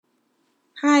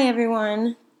Hi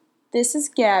everyone, this is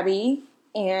Gabby,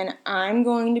 and I'm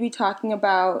going to be talking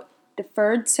about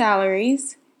deferred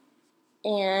salaries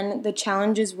and the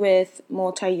challenges with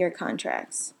multi-year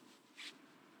contracts.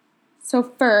 So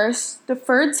first,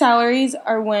 deferred salaries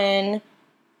are when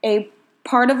a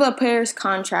part of a player's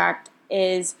contract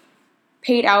is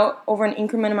paid out over an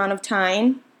increment amount of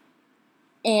time,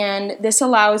 and this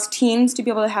allows teams to be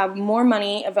able to have more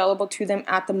money available to them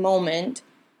at the moment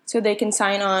so they can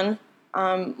sign on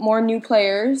more new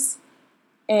players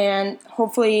and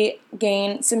hopefully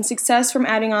gain some success from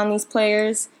adding on these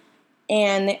players.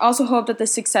 And they also hope that the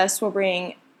success will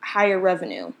bring higher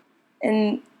revenue.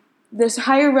 And this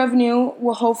higher revenue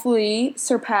will hopefully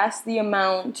surpass the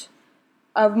amount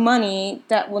of money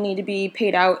that will need to be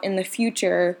paid out in the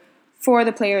future for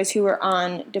the players who are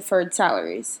on deferred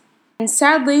salaries. And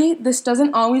sadly, this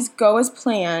doesn't always go as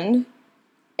planned,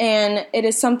 and it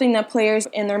is something that players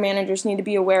and their managers need to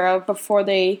be aware of before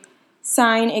they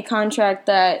sign a contract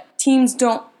that teams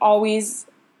don't always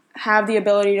have the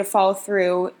ability to follow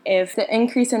through if the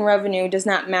increase in revenue does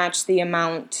not match the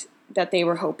amount that they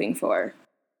were hoping for.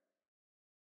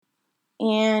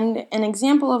 And an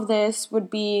example of this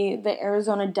would be the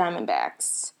Arizona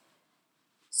Diamondbacks.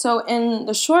 So in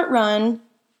the short run,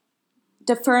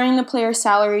 deferring the players'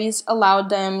 salaries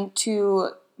allowed them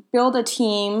to build a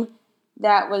team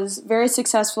that was very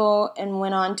successful and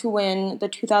went on to win the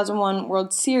 2001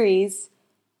 World Series,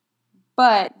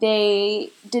 but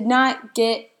they did not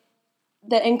get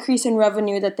the increase in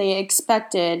revenue that they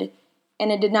expected,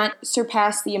 and it did not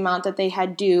surpass the amount that they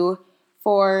had due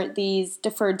for these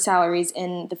deferred salaries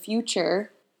in the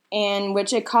future, and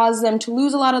which it caused them to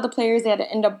lose a lot of the players. They had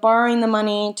to end up borrowing the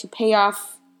money to pay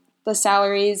off the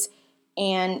salaries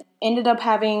and ended up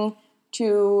having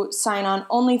to sign on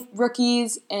only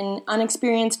rookies and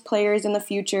unexperienced players in the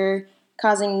future,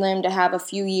 causing them to have a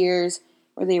few years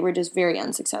where they were just very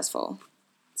unsuccessful.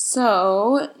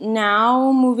 So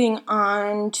now moving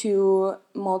on to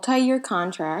multi-year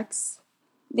contracts.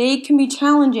 They can be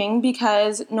challenging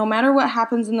because no matter what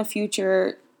happens in the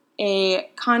future, a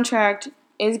contract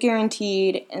is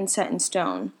guaranteed and set in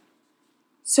stone.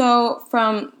 So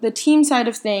from the team side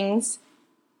of things,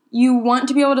 you want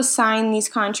to be able to sign these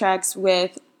contracts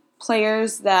with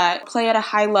players that play at a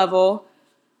high level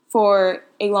for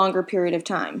a longer period of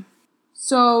time.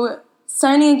 So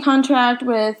signing a contract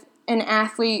with an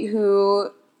athlete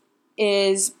who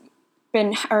has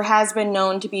been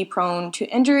known to be prone to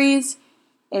injuries,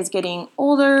 is getting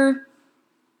older,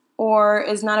 or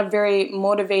is not a very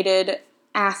motivated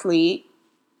athlete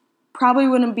probably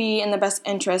wouldn't be in the best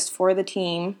interest for the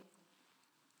team.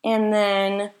 And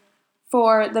then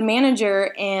for the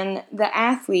manager and the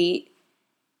athlete,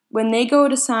 when they go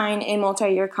to sign a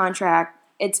multi-year contract,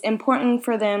 it's important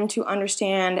for them to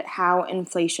understand how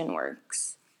inflation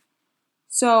works.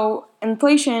 So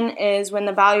inflation is when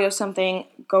the value of something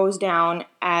goes down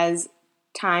as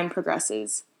time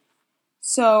progresses.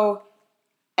 So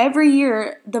every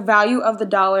year, the value of the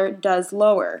dollar does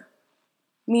lower,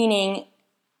 meaning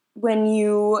when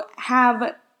you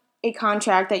have a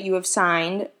contract that you have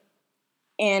signed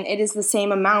and it is the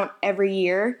same amount every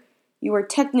year, you are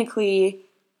technically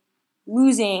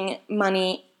losing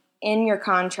money in your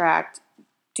contract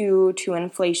due to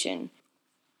inflation,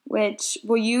 which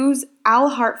we'll use Al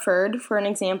Hartford for an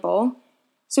example.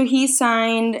 So he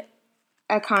signed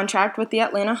a contract with the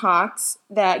Atlanta Hawks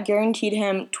that guaranteed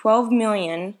him $12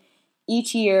 million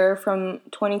each year from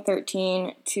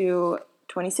 2013 to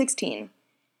 2016,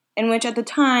 in which at the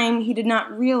time he did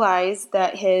not realize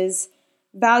that his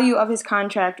value of his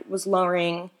contract was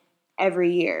lowering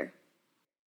every year.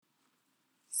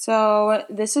 So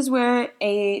this is where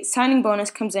a signing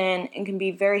bonus comes in and can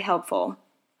be very helpful.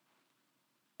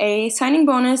 A signing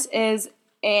bonus is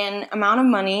an amount of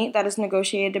money that is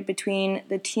negotiated between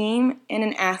the team and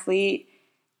an athlete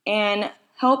and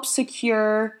helps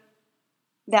secure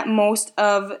that most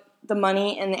of the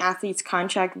money in the athlete's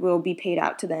contract will be paid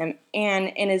out to them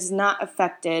and is not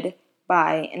affected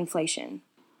by inflation.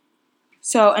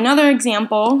 So another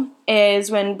example is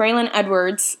when Braylon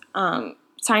Edwards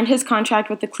signed his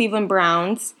contract with the Cleveland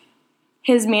Browns.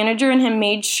 His manager and him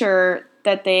made sure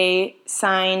that they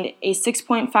signed a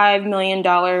 $6.5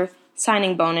 million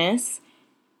signing bonus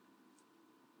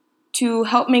to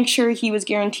help make sure he was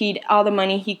guaranteed all the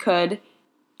money he could.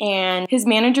 And his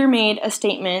manager made a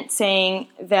statement saying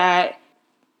that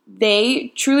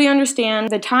they truly understand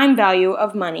the time value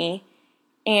of money,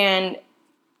 and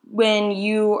when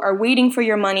you are waiting for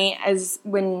your money, as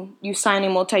when you sign a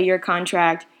multi-year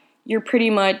contract, you're pretty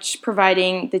much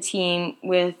providing the team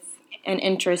with an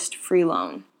interest-free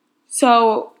loan.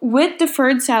 So with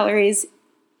deferred salaries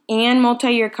and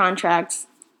multi-year contracts,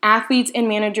 athletes and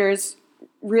managers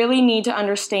really need to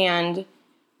understand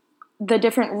the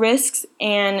different risks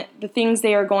and the things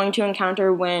they are going to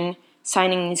encounter when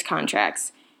signing these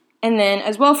contracts. And then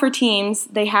as well for teams,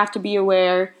 they have to be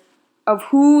aware of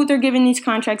who they're giving these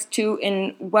contracts to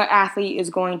and what athlete is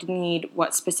going to need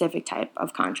what specific type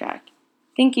of contract.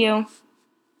 Thank you.